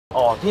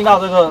哦，听到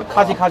这个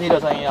咔叽咔叽的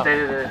声音啊！对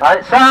对对，来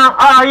3、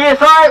2、1，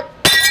摔！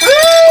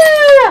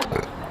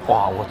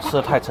哇，我吃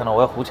的太撑了，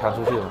我要胡抢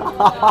出去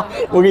了。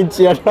我给你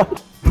接着。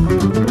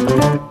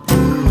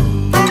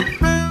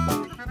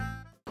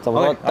怎么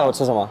了？带我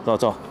吃什么？走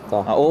走走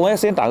啊！我们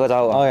先打个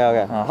招呼。OK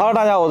OK。Hello，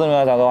 大家好，我是你们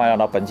的小哥，欢迎来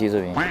到本期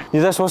视频。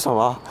你在说什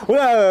么？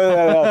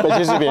本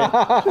期视频。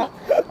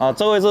啊，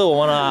这位是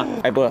我们的，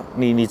哎，不是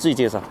你自己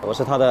介绍。我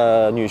是他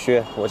的女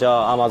婿，我叫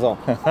阿妈粽。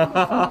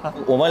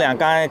我们俩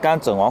刚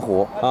整完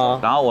活啊，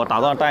然后我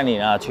打算带你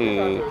呢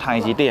去探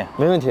一些店。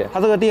没问题。他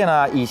这个店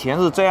呢，以前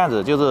是这样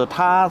子，就是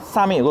它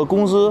上面有个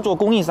公司做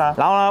供应商，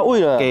然后呢，为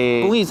了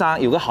给供应商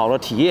有个好的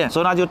体验，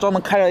所以呢就专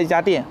门开了一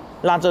家店。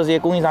让这些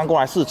供应商过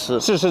来试吃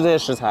这些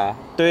食材，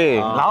对，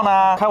然后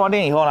呢，开完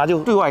店以后呢，就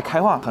对外开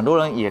放，很多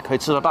人也可以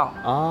吃得到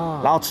啊。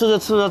然后吃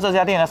着，这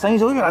家店的生意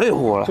就越来越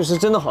火了，就是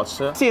真的好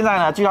吃。现在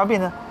呢，居然变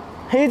成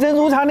黑珍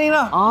珠餐厅了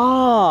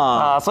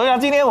啊！所以呢，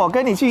今天我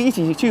跟你一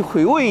起去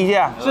回味一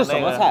下，是什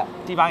么菜？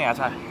西班牙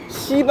菜。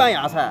西班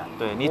牙菜，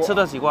对你吃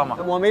的习惯吗？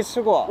我没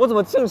吃过，我怎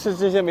么净吃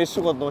这些没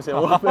吃过的东西？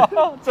我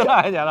真的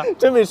还假的？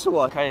真没吃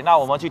过。可以，那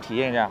我们去体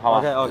验一下，好吧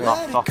 ？OK， 好，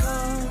走。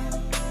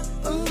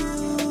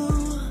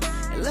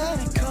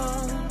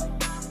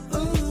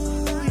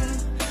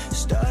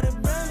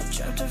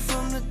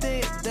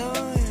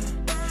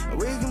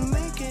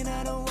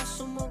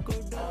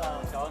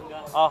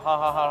哦，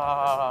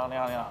好，你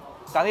好，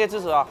感谢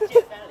支持啊！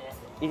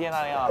一键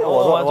三连啊！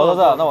我坐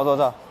这，那我坐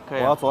这，可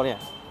以。我要左脸，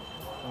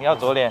你要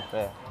左脸，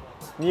对。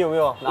你有没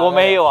有？我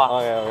没有啊。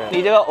OK。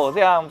你这个偶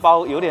像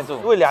包有点重，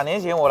因为2年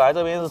前我来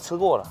这边是吃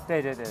过了。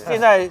对。现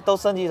在都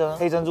升级成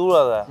黑珍珠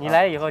了的。你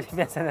来以后就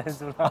变成珍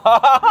珠了。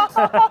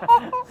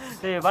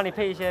对，帮你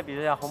配一些，比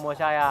如像红魔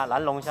虾呀、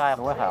蓝龙虾呀、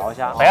挪威海鳌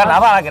虾。等下拿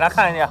上来给他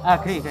看一下。啊，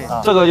可以。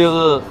这个就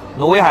是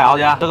挪威海鳌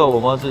虾，这个我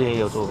们之前也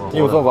有做过。你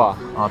有做过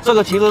啊？这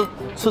个其实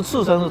吃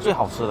刺身是最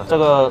好吃的。这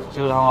个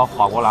就是他们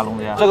法国蓝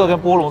龙虾，这个跟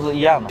波龙是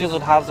一样的，就是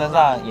它身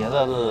上颜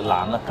色是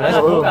蓝的，可能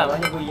是口感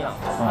完全不一样。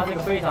它这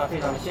个非常的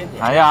鲜甜。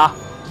看一下啊。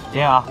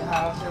行啊，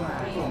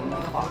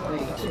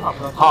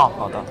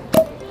好的。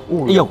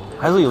哎呦，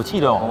还是有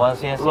气的哦。我们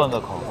先润个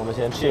口，我们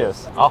先 cheers。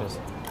好，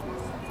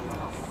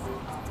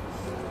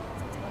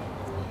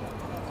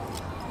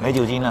没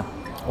酒精呢。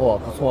哇，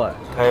不错哎，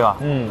可以吧？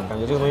感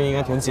觉这个东西应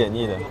该挺解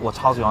腻的。我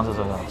超喜欢吃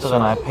这个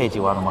来配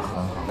酒啊，怎么很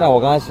好。但我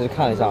刚才其实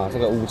看了一下啊，这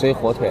个5J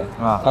火腿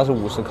啊，它是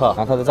50克，然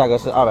后它的价格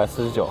是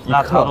249，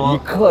一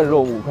克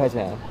肉5块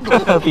钱，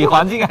比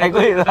黄金还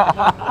贵的。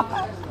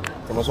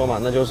怎么说嘛？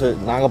那就是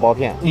拿个薄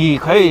片，你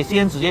可以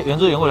先直接原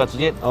汁原味的直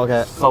接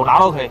OK 手拿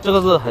都可以，这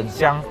个是很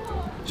香，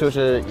就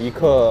是1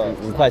克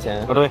5块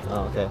钱。不对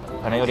，OK，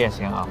 可能有点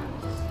咸啊。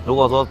如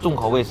果说重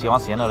口味喜欢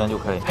咸的人就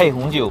可以配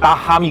红酒搭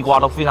哈密瓜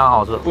都非常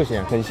好吃，不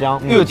咸，很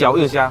香，越嚼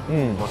越香。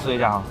我试一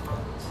下啊。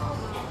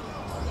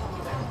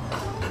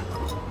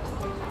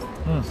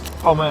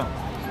后面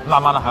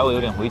慢慢的还会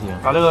有点回甜。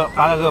它这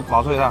个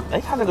薄脆上，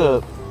哎，它这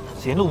个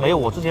咸度没有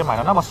我之前买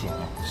的那么咸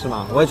哎。是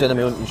吗？我也觉得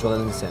没有你说的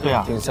那么咸。对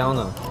啊，挺香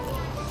的。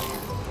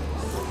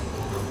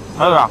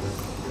还有啊，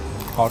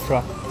好吃，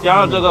加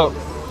了这个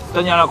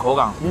增加了口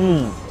感，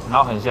然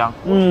后很香，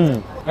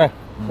哎，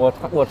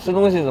我吃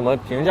东西怎么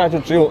评价就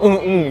只有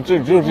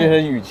只有这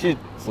些语气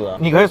词。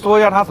你可以说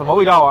一下它什么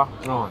味道啊？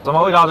什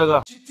么味道？这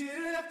个？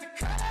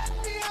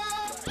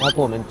他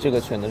给我们这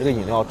个选的这个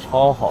饮料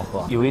超好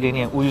喝，有一点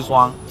点微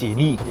酸解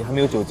腻，也还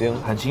没有酒精，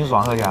很清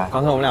爽，喝起来。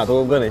刚才我们俩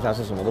都问了一下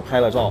是什么，都拍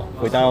了照，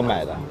回家要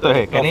买的。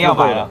对，肯定要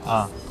买的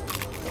啊。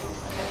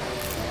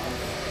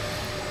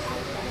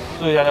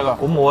试一下这个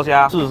红魔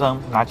虾刺身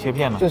拿切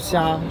片的，就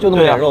虾就那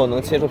么点肉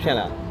能切出片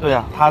来。对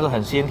啊，它是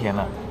很鲜甜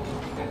的，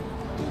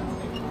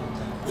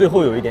最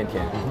后有一点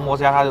甜。红魔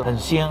虾它就很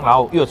鲜，然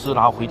后越吃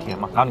然后回甜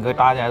嘛，然后你可以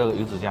搭一下这个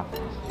鱼子酱。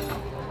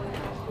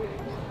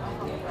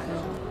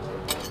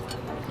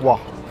哇，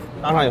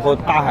搭上以后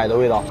大海的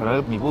味道。可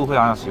能你不会非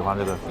常喜欢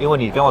这个，因为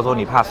你跟我说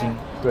你怕腥。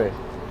对。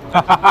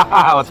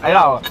我猜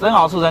到了，生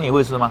蚝刺身你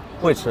会吃吗？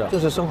会吃，就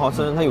是生蚝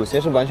刺身，它有些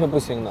是完全不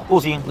腥的。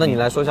不腥。那你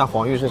来说一下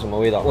黄玉是什么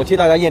味道？我替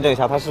大家验证一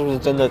下，它是不是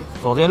真的。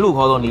首先入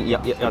口的时候，你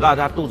咬到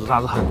它肚子上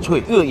是很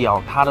脆，越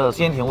咬它的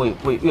鲜甜味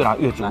会越来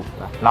越足，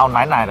然后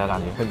奶奶的感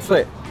觉，很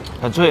脆，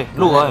很脆，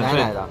入口很脆。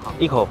奶的，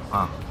一口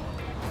啊，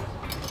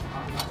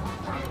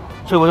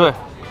脆不脆？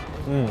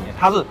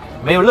它是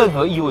没有任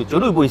何异味，绝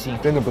对不会腥，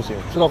真的不行，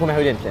吃到后面还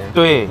有点甜。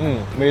对，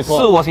没错，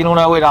是我形容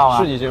的味道吗？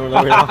是你形容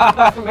的味道，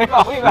没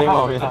毛病，没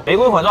毛病。玫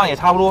瑰粉状也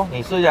差不多，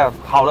你试一下，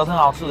好的生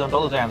蚝刺身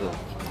都是这样子。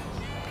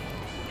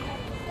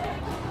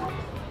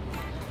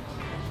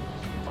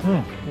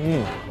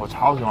我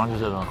超喜欢吃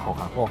这种口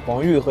感。哇，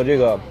黄玉和这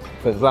个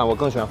粉钻，我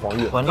更喜欢黄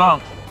玉。粉钻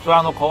虽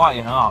然说口感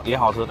也很好，也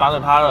好吃，但是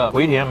它的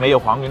回甜没有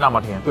黄鱼那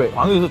么甜。对，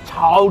黄鱼是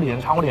超甜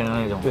的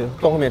那种。对，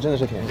到后面真的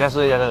是甜。你再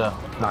试一下这个，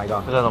哪一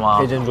个？这个什么？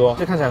黑珍珠。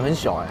这看起来很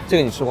小哎，这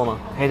个你吃过吗？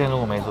黑珍珠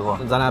我没吃过。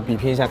咱俩比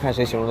拼一下，看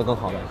谁形容的更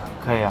好呗。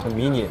可以啊。很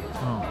迷你。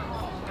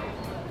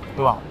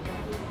对吧？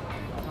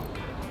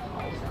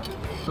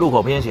入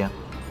口偏咸，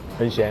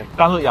很咸，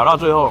但是咬到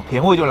最后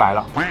甜味就来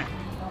了。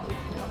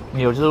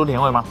你有吃出甜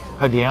味吗？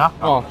很甜啊！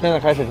哦，现在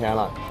开始甜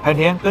了。很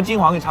甜，跟金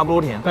黄芋差不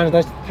多甜，但是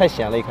它太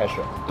咸了，一开始。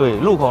对，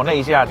入口那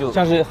一下就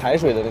像是海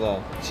水的那个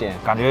咸，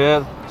感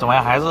觉怎么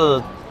样？还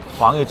是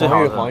黄芋最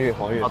好的。黄芋。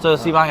哦，这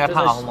是西班牙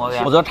炭红魔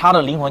虾，我觉得它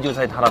的灵魂就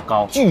在它的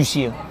膏，巨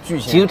鲜。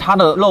其实它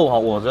的肉哈，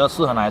我觉得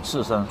适合拿来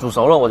刺身，煮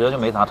熟了我觉得就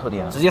没啥特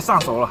点了，直接上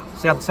手了。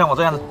像我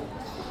这样子，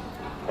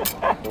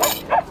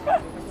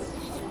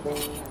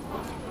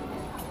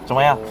怎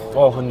么样？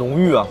哦，很浓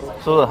郁啊，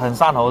是不是很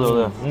上头？是不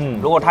是？嗯。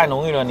如果太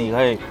浓郁了，你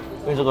可以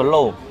用这个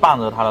肉拌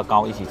着它的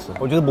膏一起吃。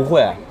我觉得不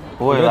会，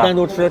不会，我觉得单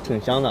独吃挺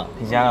香的，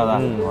挺香的，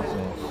嗯，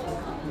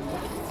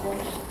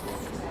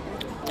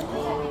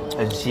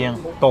很鲜，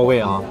到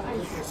位啊。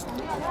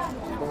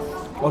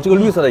哦，这个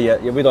绿色的也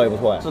味道也不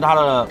错哎，是它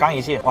的干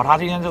一蟹。哇，它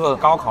今天这个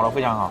膏烤得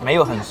非常好，没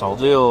有很熟，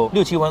只有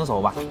6、7分熟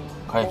吧，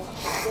可以。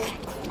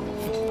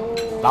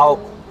然后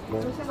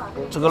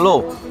这个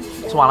肉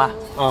吃完了，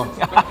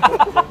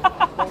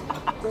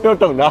要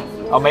等着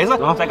哦，没事，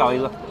再搞一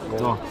个。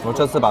我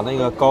这次把那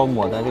个膏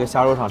抹在这个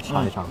虾肉上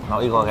尝一尝，然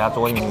后一会儿给它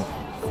嘬一米。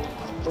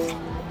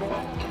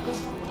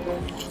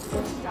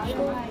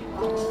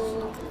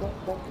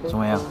怎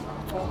么样？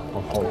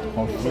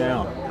好鲜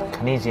啊！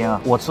肯定鲜啊！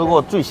我吃过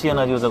最鲜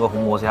的就是这个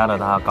红魔虾的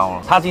它膏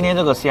了。它今天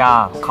这个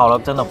虾烤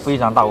的真的非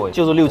常到位，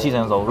就是6、7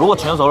成熟。如果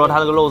全熟了，它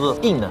这个肉是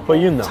硬的，会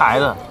硬的，柴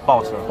的，不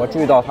好吃。我注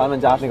意到他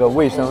们家那个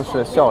卫生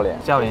是笑脸，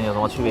笑脸有什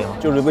么区别吗？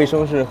就是卫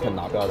生是很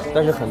达标的，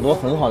但是很多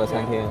很好的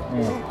餐厅，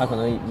它可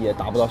能也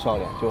达不到笑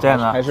脸，就这样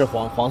的还是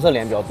黄色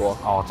脸比较多。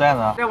哦，这样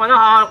的。晚上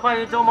好，欢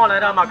迎周末来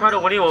到马克的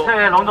505，特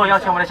别隆重邀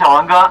请我们的小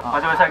文哥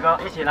和这位帅哥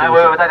一起来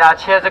为大家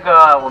切这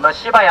个我们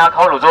西班牙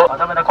烤乳猪，把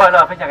他们的快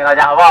乐分享给大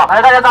家，好不好？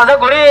来，大家掌声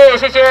鼓励，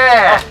谢谢。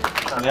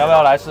你要不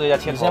要来试一下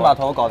切头？先把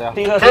头搞掉。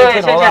第一个是对，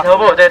切头先切头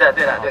部，对的，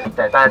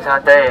大家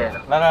对。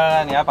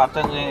来，你要把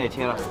正中间给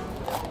切了。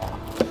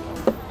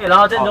对，然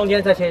后正中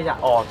间再切一下。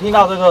哦，听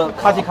到这个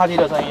咔叽咔叽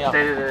的声音啊。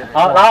对。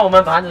好，然后我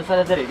们盘子塞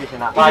在这里就行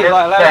了。来，开心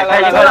快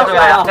乐，对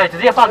吧？对，直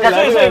接放下。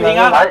岁岁平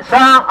安。来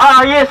，3、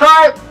2、1，摔。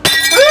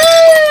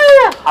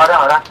好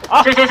的，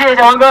谢谢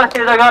小王哥，谢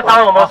谢大哥，待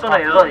会我们送了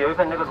你的时候有一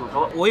份那个乳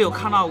猪。我有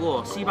看到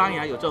过西班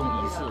牙有这种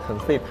仪式，很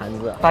费盘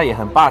子，但也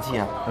很霸气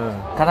啊。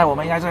刚才我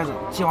们应该这样子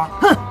切完，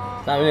哼，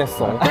但有点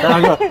怂，然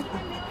后就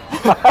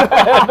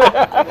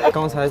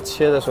刚才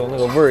切的时候那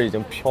个味儿已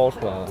经飘出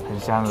来了，很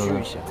香的，巨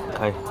香。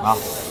可以啊，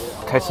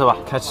开吃吧，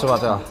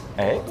这样。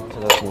哎，这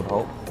个骨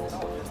头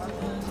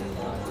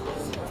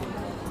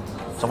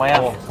怎么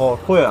样？好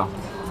脆啊！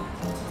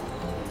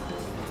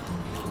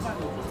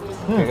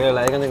给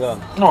来一个那个，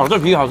哦，这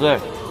皮好吃哎。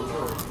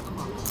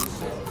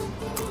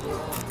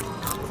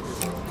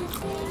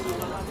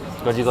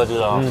咯叽咯叽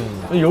的啊。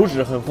这油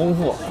脂很丰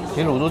富。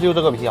其实乳猪就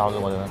这个皮好吃，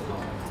我觉得。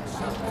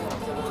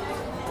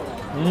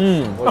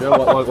我觉得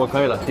我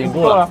可以了，顶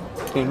住了。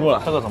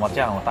这个什么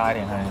酱？我搭一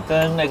点看，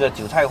跟那个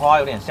韭菜花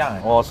有点像哎。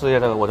我试一下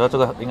这个，我觉得这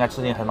个应该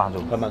吃进很满足。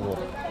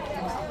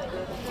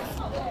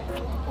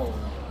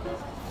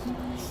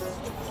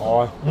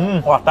好，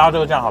哇，搭这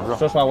个酱好吃。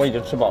说实话，我已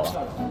经吃饱了。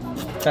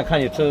但看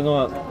你吃的那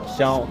么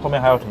香，后面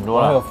还有挺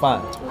多的，还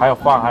有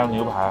饭，还有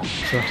牛排。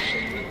是。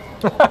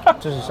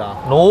这是啥？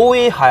挪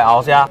威海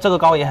鳌虾，这个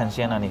膏也很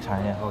鲜的，你尝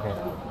一下。OK。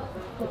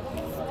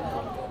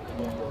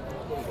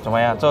怎么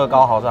样？这个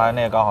膏好吃还是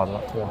那个膏好吃？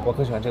我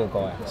更喜欢这个膏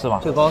哎。是吗？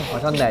这个膏好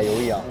像奶油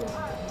一样，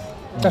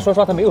但说实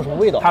话它没有什么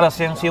味道。它的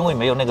鲜味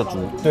没有那个足。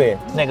对，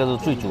那个是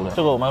最足的。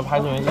这个我们拍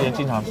视频之前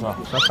经常吃。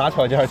啥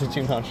条件就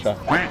经常吃？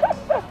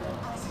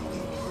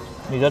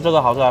你觉得这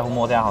个好吃还是红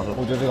魔虾好吃？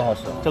我觉得这个好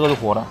吃。这个是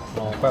活的。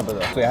哦，怪不得，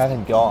嘴还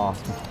很刁啊。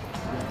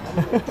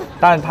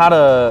但是它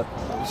的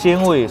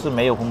鲜味是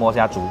没有红魔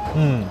虾足。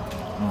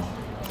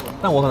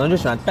但我可能就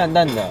喜欢淡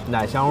淡的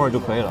奶香味就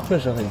可以了，确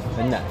实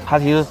很奶。它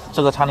其实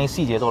这个餐厅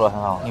细节做得很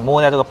好，你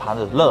摸一下这个盘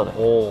子热的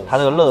哦，它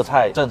这个热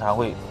菜正常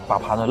会把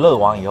盘子热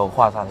完以后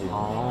放上去。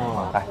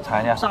哦，来尝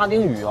一下沙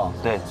丁鱼啊，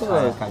对，这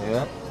个感觉，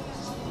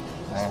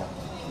哎，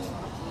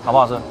好不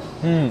好吃？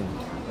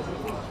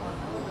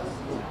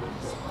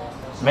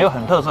没有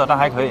很特色，但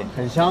还可以，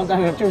很香，但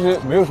是就是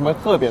没有什么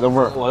特别的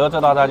味儿。我觉得这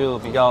道菜就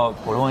比较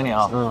普通一点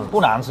啊，不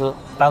难吃，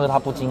但是它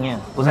不惊艳，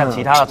不像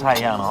其他的菜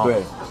一样的啊。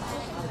对。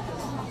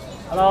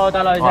Hello，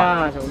 打扰一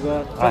下，小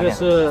哥，这个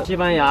是西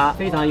班牙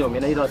非常有名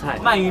的一道菜，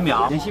鳗鱼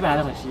苗，连西班牙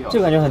都很稀有。这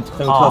个感觉很特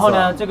色。然后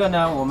呢，这个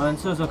呢，我们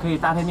吃的时候可以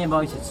搭配面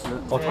包一起吃。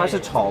哦，它是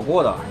炒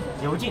过的，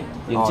油浸，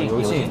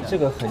这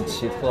个很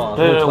奇特啊。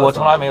对，我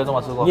从来没有这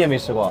么吃过。你也没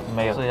吃过？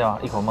没有，试一下，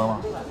一口闷吗？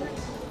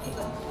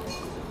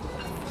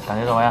感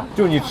觉怎么样？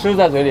就你吃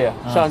在嘴里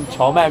像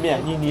荞麦面，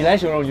你来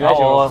形容，你来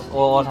形容。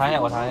我尝一下，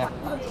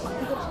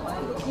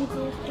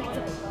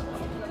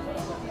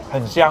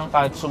很香，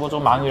但是吃不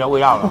出鳗鱼的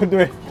味道了。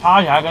对，它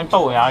还跟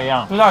豆芽一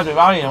样，吃在嘴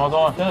巴里怎么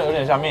说，真的有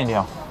点像面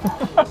条。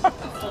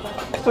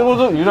吃不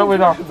出鱼的味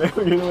道，没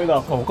有鱼的味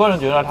道。我个人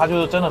觉得它就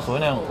是真的属于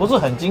那种不是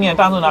很惊艳，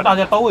但是呢大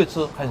家都会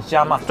吃，很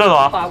香嘛。这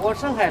种法国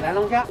深海蓝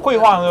龙虾，会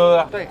放对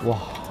不对？对。哇，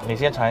你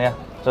先尝一下，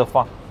这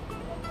放。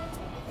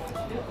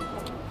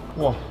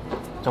哇，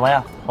怎么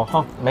样？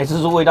好，没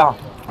吃出味道，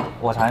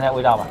我尝一下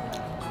味道吧。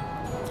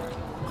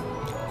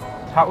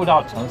它味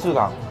道层次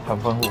感很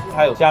丰富，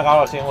它有虾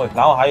膏的鲜味，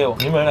然后还有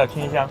柠檬的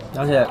清香，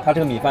而且它这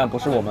个米饭不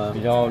是我们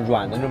比较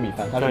软的那种米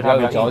饭，它是比较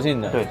有嚼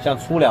劲的，对，像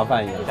粗粮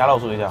饭一样。加肉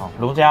酥一下哈，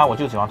龙虾我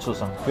就喜欢吃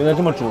生，觉得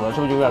这么煮了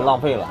是不是有点浪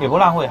费了？也不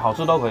浪费，好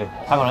吃都可以，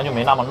它可能就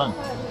没那么嫩。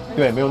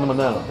对，没有那么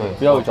嫩了，对，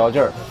比较有嚼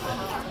劲儿，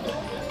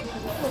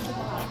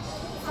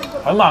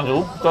很满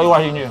足，这一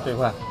块进去，这一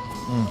块，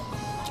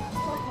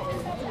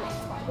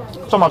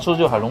这么吃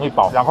就很容易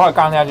饱，2块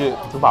干下去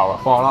就饱了。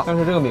饱了。但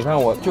是这个米饭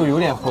我就有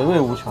点回味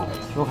无穷，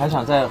就还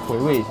想再回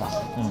味一下。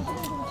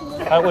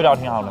它味道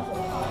挺好的。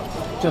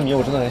这个米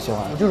我真的很喜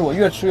欢，就是我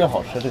越吃越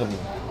好吃这个米，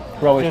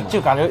不知道为什么，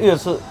就感觉越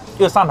吃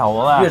越上头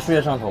啊，越吃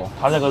越上头。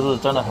它这个是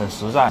真的很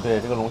实在。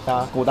对，这个龙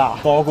虾够大，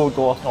包够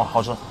多，哇，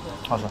好吃，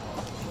好吃，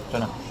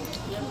真的。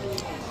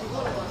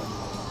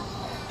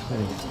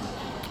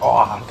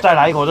哇，再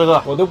来一口这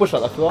个，我都不舍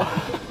得喝。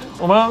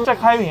我们再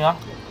开一瓶啊。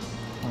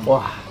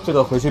哇，这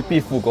个回去必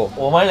复购。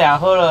我们俩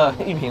喝了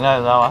1瓶了，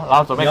你知道吗？然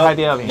后准备开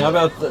第2瓶。你要不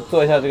要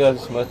做一下这个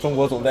什么中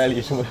国总代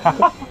理什么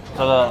的？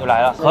这个又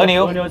来了，和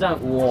牛。和牛蘸，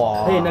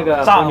哇，配那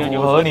个藏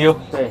虎和牛。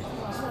对。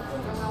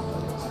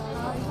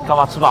干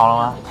嘛吃饱了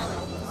吗？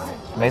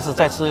没事，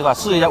再吃一块，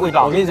试一下味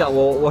道。我跟你讲，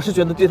我是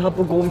觉得对它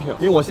不公平，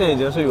因为我现在已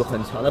经是有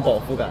很强的饱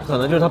腹感，可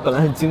能就是它本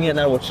来很惊艳，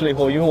但是我吃了以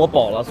后，因为我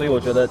饱了，所以我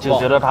觉得就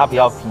觉得它比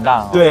较平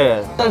淡。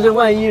对，但是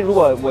万一如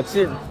果我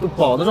是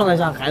饱的状态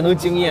下还能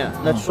惊艳，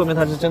那说明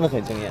它是真的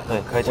很惊艳。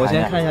对，可以。我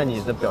先看一下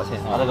你的表现。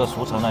它这个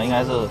熟成呢，应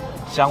该是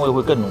香味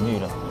会更浓郁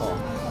的。哦，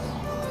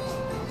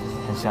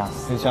很香，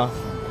很香。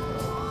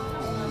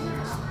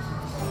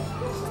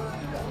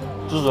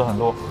汁水很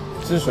多，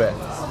汁水。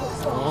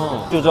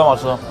哦，就这么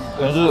吃，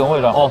原汁原味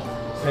的。哦。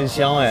很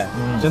香哎，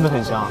真的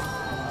很香。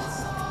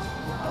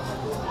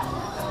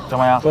怎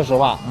么样？说实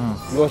话，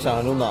比我想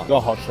象中的要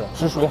好吃，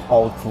汁水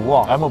好足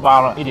啊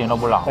 ，M8了，一点都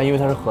不老。但因为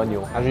它是和牛，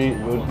还是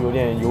有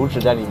点油脂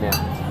在里面。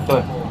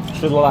对，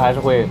吃多了还是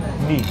会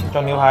腻。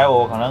这牛排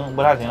我可能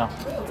不太行了，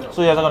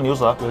试一下这个牛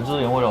舌，原汁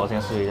原味的，我先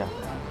试一下。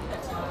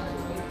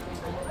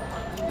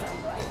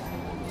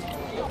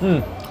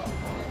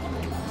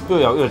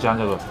越咬越香，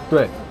这个。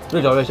对，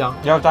越嚼越香。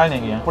要加一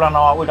点盐，不然的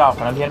话味道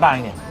可能偏淡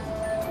一点。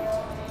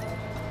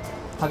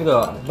它这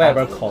个外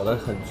边烤的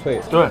很脆，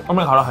对，外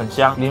面烤的很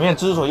香，里面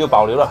汁水又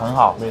保留的很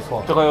好。没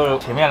错，这个又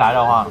前面来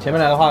的话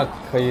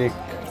可以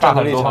战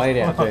斗力强一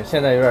点。对，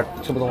现在有点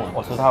吃不动了。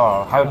我吃太饱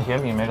了，还有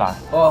甜品没来。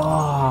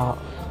哇，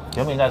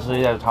甜品再吃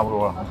一下就差不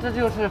多了。这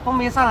就是风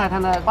靡上海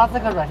滩的巴斯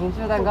克软心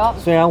鸡肉蛋糕。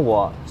虽然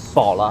我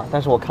饱了，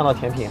但是我看到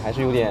甜品还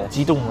是有点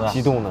激动的，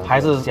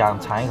还是想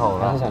尝一口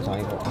的。还是想尝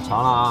一口。我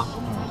尝了啊，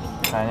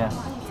尝一下，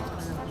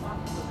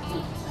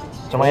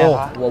怎么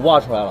样？我挖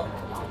出来了。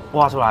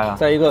挖出来了，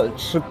在一个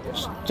吃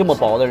这么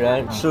饱的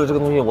人吃了这个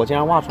东西，我竟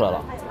然挖出来了，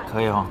可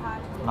以哈，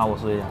那我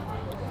试一下。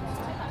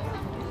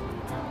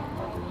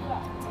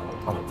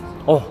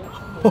哦，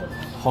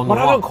好浓啊！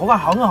它这个口感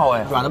很好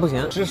哎，软的不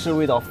行，芝士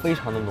味道非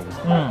常的浓。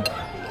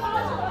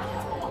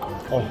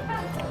哦，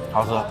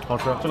好吃，好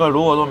吃。这个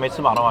如果说没吃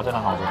饱的话，真的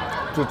好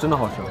吃，就真的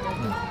好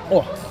吃。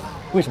哇，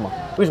为什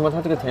么它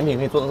这个甜品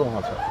可以做得这么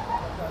好吃？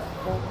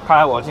看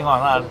来我今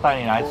晚上带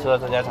你来吃的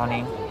这家餐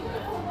厅。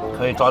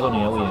可以抓住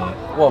你的胃口。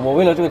我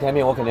为了这个甜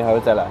品，我肯定还会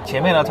再来。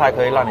前面的菜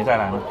可以让你再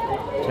来吗？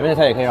前面的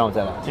菜也可以让我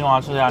再来。今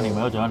晚吃下你没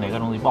有觉得哪个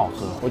东西不好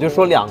吃？我就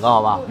说2个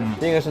好吧。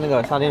第一个是那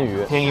个沙丁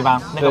鱼，偏一般，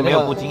那个没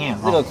有不惊艳。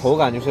那个口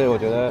感就是我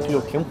觉得就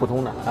挺普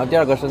通的。然后第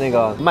2个是那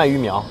个鳗鱼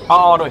苗。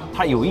哦，对，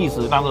它有意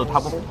思，但是它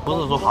不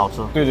是说好吃。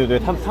对，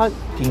它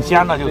挺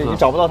香的，就是你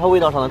找不到它味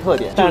道上的特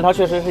点，但是它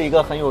确实是一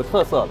个很有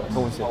特色的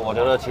东西。我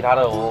觉得其他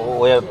的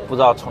我也不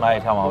知道从哪里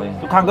挑毛病，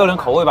就看个人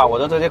口味吧。我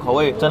的这些口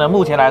味真的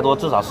目前来说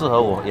至少适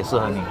合我，也适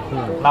合你。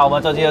那我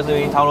们这期的视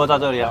频差不多到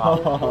这里了。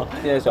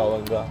谢谢小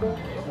文哥。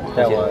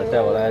带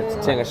我来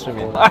见个世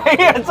面。哎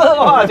呀，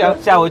这话讲，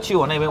下回去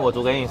我那边我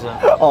煮给你吃。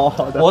哦，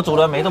好的。我煮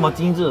的没这么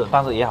精致，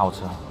但是也好吃。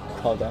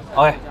好的。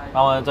OK，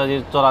 那我们这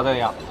期做到这里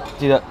啊，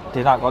记得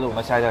点赞关注我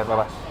们下一期，拜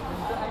拜。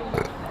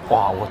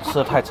哇，我吃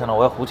的太撑了，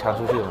我要扶墙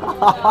出去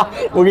了。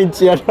我给你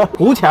接着。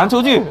扶墙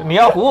出去，你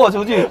要扶我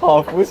出去。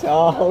好，扶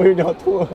墙，我以为你要吐。